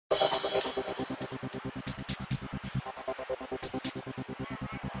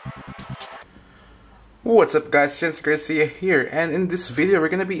What's up guys, Chance Garcia here, and in this video we're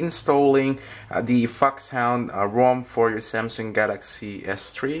going to be installing the FoxHound ROM for your Samsung Galaxy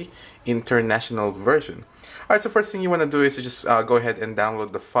S3 International version. Alright, so first thing you want to do is to just go ahead and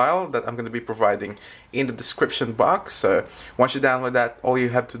download the file that I'm going to be providing in the description box. Once you download that, all you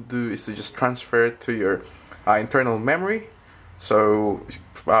have to do is to just transfer it to your internal memory. So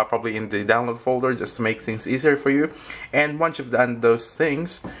probably in the download folder, just to make things easier for you. And once you've done those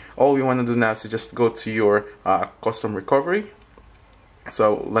things, all we want to do now is to just go to your custom recovery.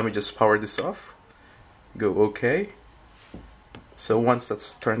 So let me just power this off. Go OK. So once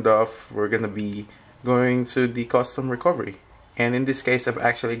that's turned off, we're gonna be going to the custom recovery. And in this case, I've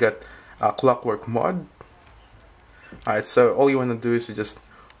actually got a clockwork mod. Alright, so all you want to do is to just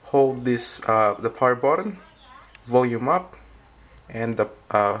hold this the power button, volume up, and the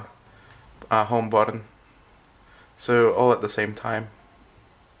home button, so all at the same time.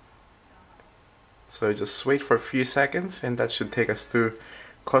 So just wait for a few seconds and that should take us to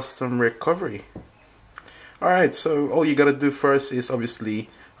custom recovery. Alright, so all you gotta do first is obviously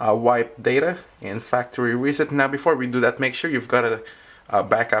wipe data and factory reset. Now before we do that, make sure you've got a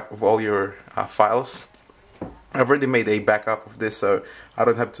backup of all your files. I've already made a backup of this, so I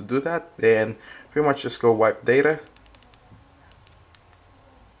don't have to do that. And pretty much just go wipe data.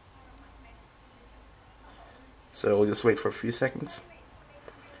 So we'll just wait for a few seconds,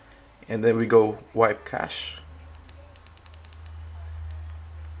 and then we go wipe cache.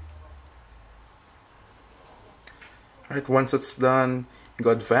 Alright, once it's done, you go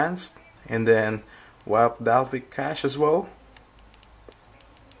advanced, and then wipe Dalvik cache as well.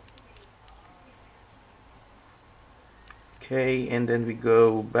 Okay, and then we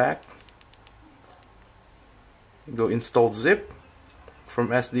go back, go install zip from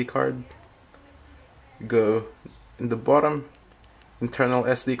SD card. Go in the bottom, internal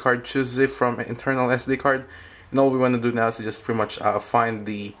SD card, choose zip from internal SD card, and all we want to do now is to just pretty much find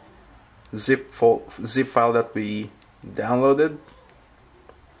the zip file that we downloaded.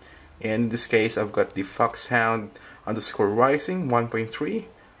 And in this case, I've got the FoxHound _rising 1.3.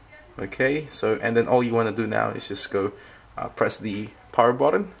 Okay, so and then all you want to do now is just go press the power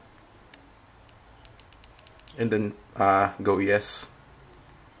button, and then go yes.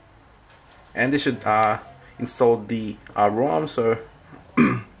 And this should install the ROM, so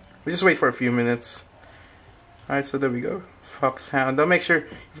we just wait for a few minutes. Alright, so there we go, FoxHound. Now make sure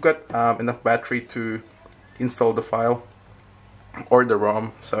you've got enough battery to install the file or the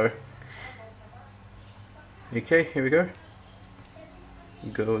ROM. So okay, here we go.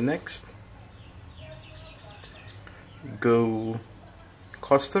 Go next. Go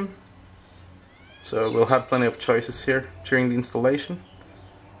custom. So we'll have plenty of choices here during the installation.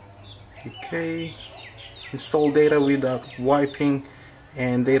 Okay, install data without wiping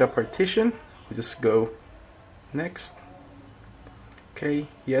and data partition. We just go next. Okay,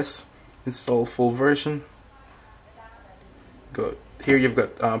 yes, install full version. Go here, you've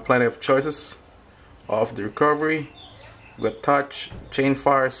got plenty of choices of the recovery. You've got touch, chain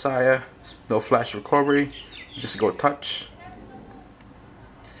fire, SIA, no flash recovery. Just go touch.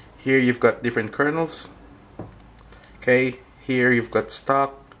 Here you've got different kernels. Okay, here you've got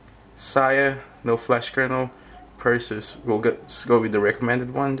stock, SIA, no flash kernel, versus we'll just go with the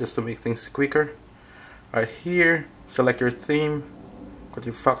recommended one just to make things quicker. Right here, select your theme. Got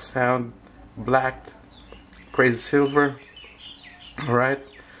your FoxHound black, crazy silver. Alright,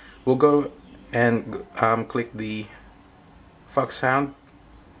 we'll go and click the FoxHound.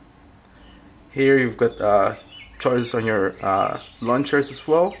 Here you've got choices on your launchers as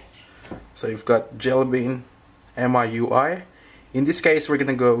well. So you've got Jelly Bean, MIUI. In this case, we're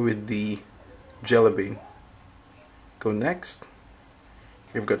gonna go with the Jelly Bean. Go next.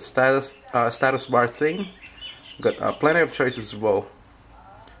 You've got status bar thing. You've got plenty of choices as well.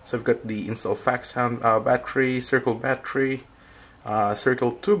 So we've got the install FoxHound battery, circle battery,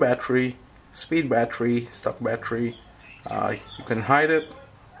 circle 2 battery, speed battery, stock battery. You can hide it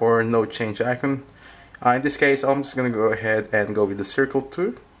or no change icon. In this case, I'm just gonna go ahead and go with the circle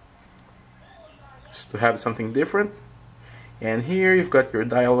 2, just to have something different. And here you've got your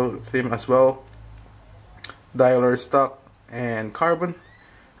dialer theme as well. Dialer, stock, and carbon.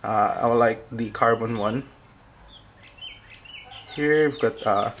 I like the carbon one. Here you've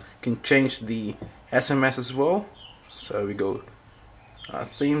got can change the SMS as well. So we go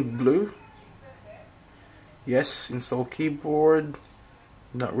theme blue. Yes, install keyboard.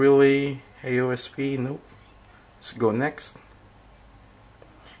 Not really. AOSP, nope. Let's go next.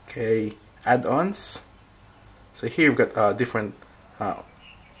 Okay, add-ons. So here you've got different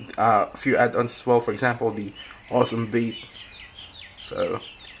few add-ons as well. For example, the awesome beat. So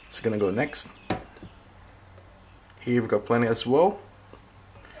it's gonna go next. Here you've got plenty as well.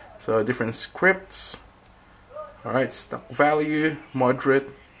 So different scripts. Alright, stock value, moderate.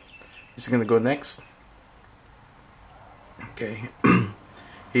 This is gonna go next. Okay.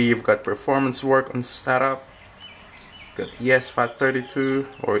 Here you've got performance work on startup. Got yes FAT32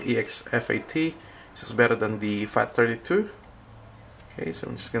 or EXFAT. This is better than the FAT32. Okay, so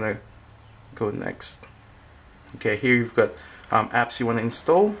I'm just gonna go next. Okay, here you've got apps you want to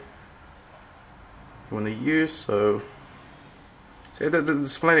install, you want to use. So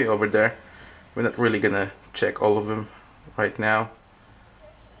there's plenty over there. We're not really gonna check all of them right now.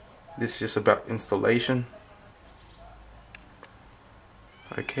 This is just about installation.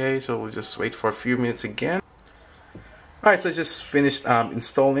 Okay, so we'll just wait for a few minutes again. Alright, so I just finished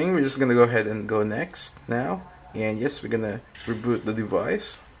installing. We're just gonna go ahead and go next now. And yes, we're gonna reboot the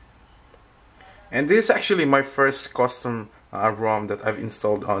device. And this is actually my first custom ROM that I've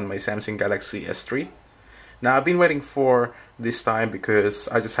installed on my Samsung Galaxy S3. Now I've been waiting for this time because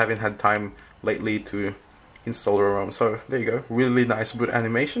I just haven't had time lately to install a ROM. So there you go, really nice boot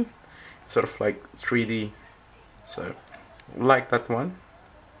animation. It's sort of like 3D, so like that one.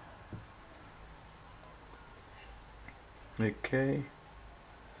 Okay.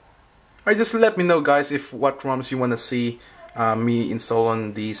 Alright, just let me know guys if what ROMs you want to see me install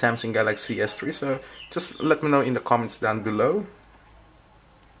on the Samsung Galaxy S3. So just let me know in the comments down below.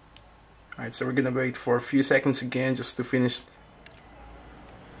 Alright, so we're gonna wait for a few seconds again just to finish.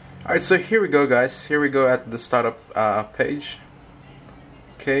 Alright, so here we go guys. Here we go at the startup page.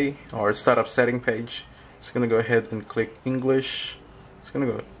 Okay, or startup setting page. Just gonna go ahead and click English. It's gonna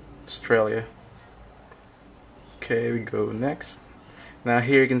go Australia. Okay, we go next. Now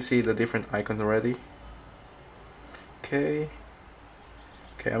here you can see the different icons already. Okay,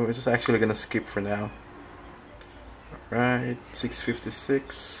 I'm just actually gonna skip for now. Alright,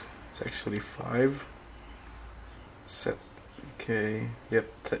 656. It's actually 5. Set. Okay,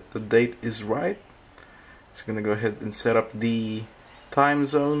 yep, the date is right. It's gonna go ahead and set up the time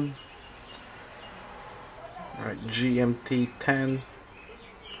zone. Alright, GMT 10.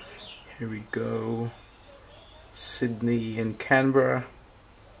 Here we go. Sydney and Canberra.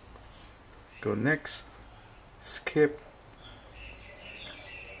 Go next. Skip.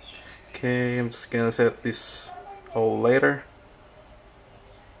 Okay, I'm just gonna set this all later.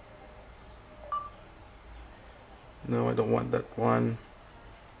 No, I don't want that one.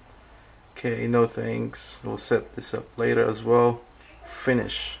 Okay, no thanks. We'll set this up later as well.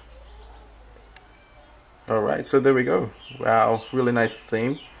 Finish. Alright, so there we go. Wow, really nice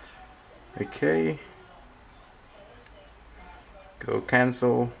theme. Okay. Go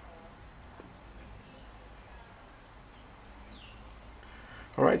cancel.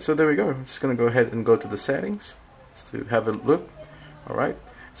 Alright, so there we go. I'm just gonna go ahead and go to the settings just to have a look. Alright,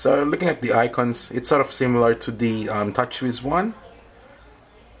 so looking at the icons, it's sort of similar to the TouchWiz one,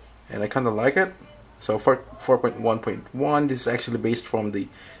 and I kind of like it. So for 4.1.1, this is actually based from the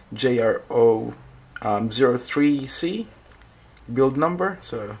JRO 03C build number.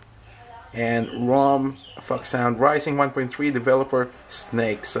 So, and ROM FoxHound Rising 1.3 developer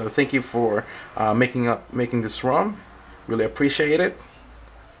Snake. So thank you for making this ROM. Really appreciate it.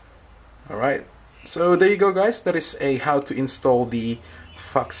 Alright, so there you go guys. That is a how to install the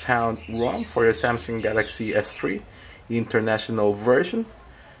FoxHound ROM for your Samsung Galaxy S3 international version.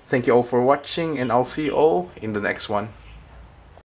 Thank you all for watching, and I'll see you all in the next one.